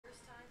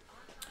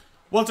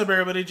What's up,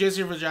 everybody?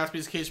 Jason here for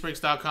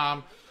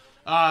JaspysCaseBreaks.com.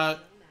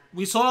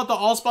 We sold out the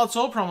All Spot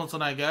Soul promo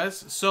tonight,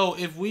 guys. So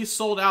if we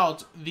sold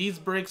out these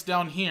breaks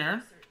down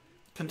here,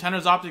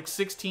 Contenders Optics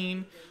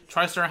 16,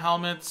 TriStar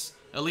Helmets,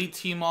 Elite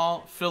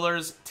T-Mall,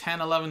 Fillers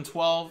 10, 11,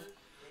 12,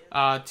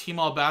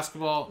 T-Mall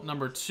Basketball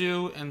number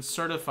 2, and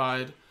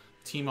Certified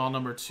T-Mall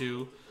number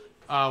 2.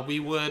 We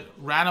would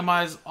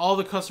randomize all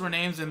the customer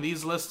names in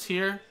these lists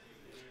here,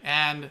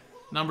 and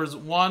numbers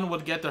 1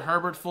 would get the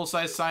Herbert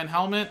full-size signed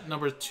helmet.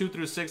 Numbers 2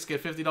 through 6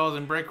 get $50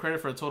 in break credit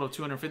for a total of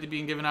 $250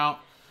 being given out.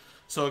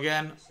 So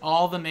again,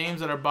 all the names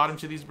that are bottom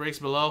to these breaks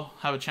below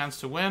have a chance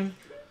to win.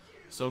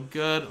 So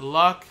good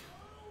luck.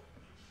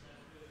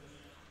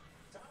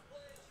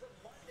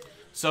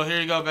 So here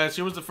you go, guys.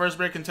 Here was the first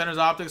break, Contenders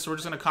Optics. So we're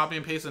just going to copy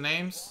and paste the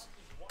names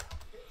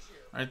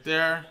right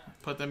there.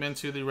 Put them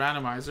into the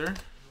randomizer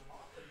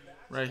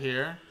right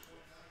here.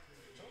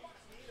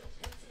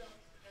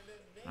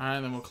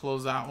 Alright, then we'll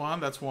close that one.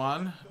 That's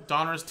one.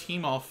 Donner's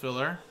T-Mall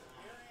filler.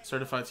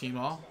 Certified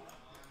T-Mall.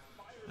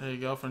 There you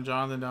go. From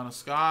Jonathan down to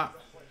Scott.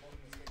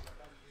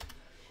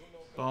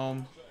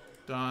 Boom.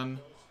 Done.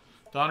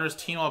 Donner's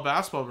T-Mall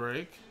basketball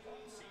break.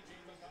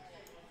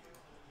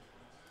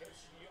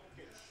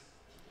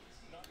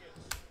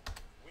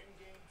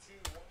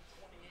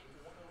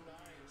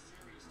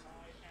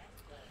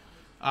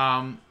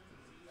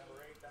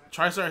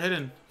 TriStar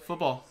Hidden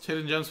Football.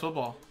 Hidden Gems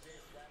Football.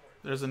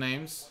 There's the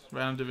names.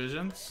 Random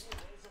divisions.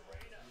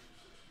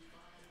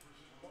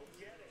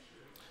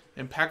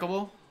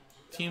 Impeccable.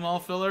 T-Mall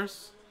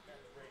fillers.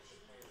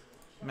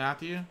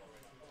 Matthew.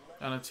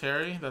 Down to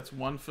Terry. That's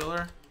one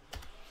filler.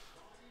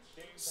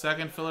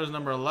 Second filler is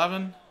number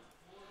 11.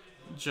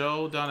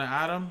 Joe down to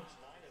Adam.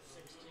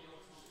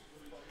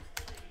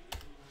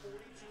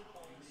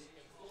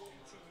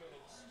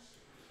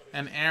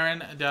 And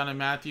Aaron down to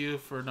Matthew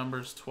for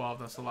numbers 12.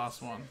 That's the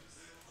last one.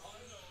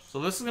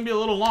 So this is going to be a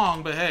little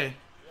long, but hey.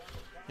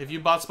 If you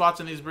bought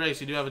spots in these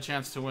breaks, you do have a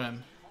chance to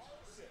win.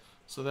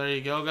 So there you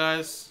go,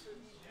 guys.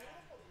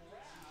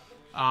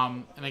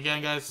 And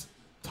again, guys,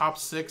 top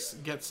 6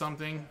 get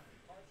something.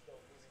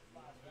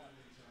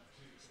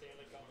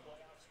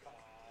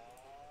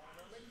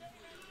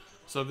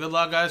 So good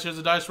luck, guys. Here's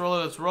the dice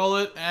roller. Let's roll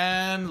it.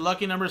 And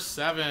lucky number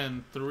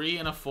 7. 3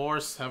 and a 4,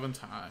 7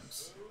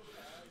 times.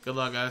 Good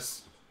luck,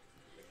 guys.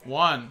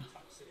 1,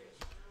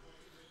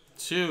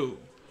 2,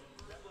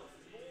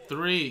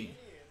 3,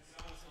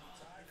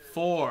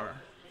 4,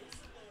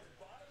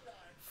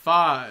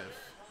 5,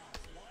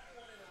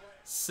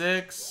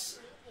 6,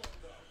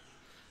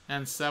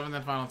 and 7th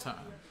and final time.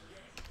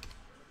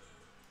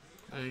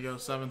 There you go,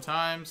 7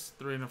 times,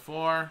 3 and a 4,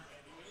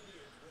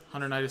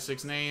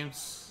 196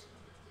 names.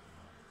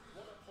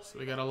 So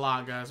we got a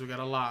lot, guys. We got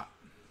a lot.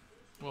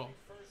 Whoa.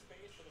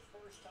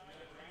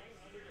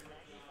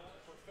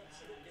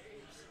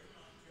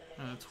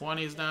 And the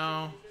 20s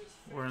now.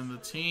 We're in the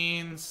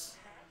teens.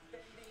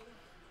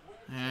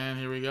 And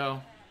here we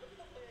go.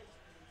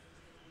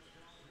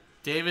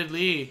 David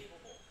Lee,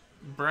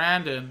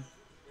 Brandon,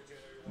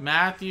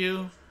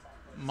 Matthew,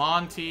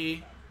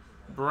 Monty,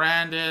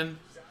 Brandon,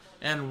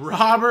 and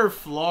Robert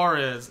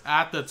Flores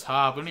at the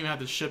top. We don't even have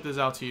to ship this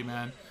out to you,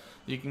 man.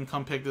 You can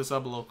come pick this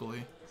up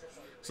locally.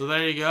 So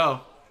there you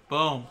go.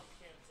 Boom.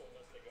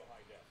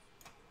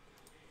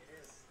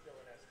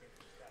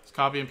 Let's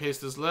copy and paste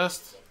this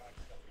list.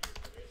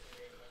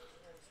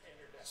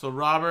 So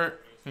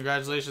Robert,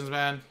 congratulations,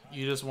 man.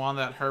 You just won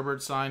that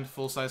Herbert signed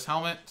full-size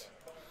helmet.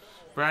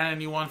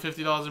 Brandon, you won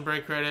 $50 in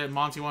break credit.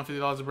 Monty won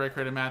 $50 in break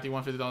credit. Matthew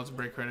won $50 in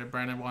break credit.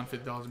 Brandon won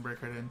 $50 in break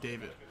credit. And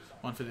David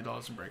won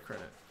 $50 in break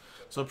credit.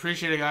 So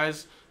appreciate it,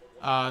 guys.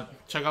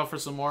 Check out for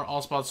some more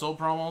All Spot Soul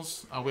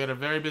promos. We had a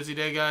very busy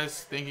day,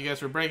 guys. Thank you guys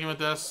for breaking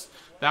with us.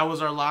 That was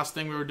our last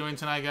thing we were doing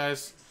tonight,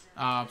 guys.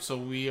 So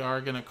we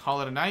are going to call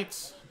it a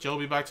night. Joe will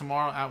be back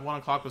tomorrow at 1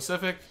 o'clock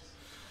Pacific.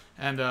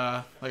 And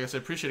like I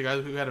said, appreciate it,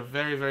 guys. We had a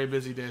very, very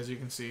busy day, as you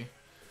can see.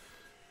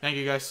 Thank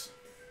you, guys.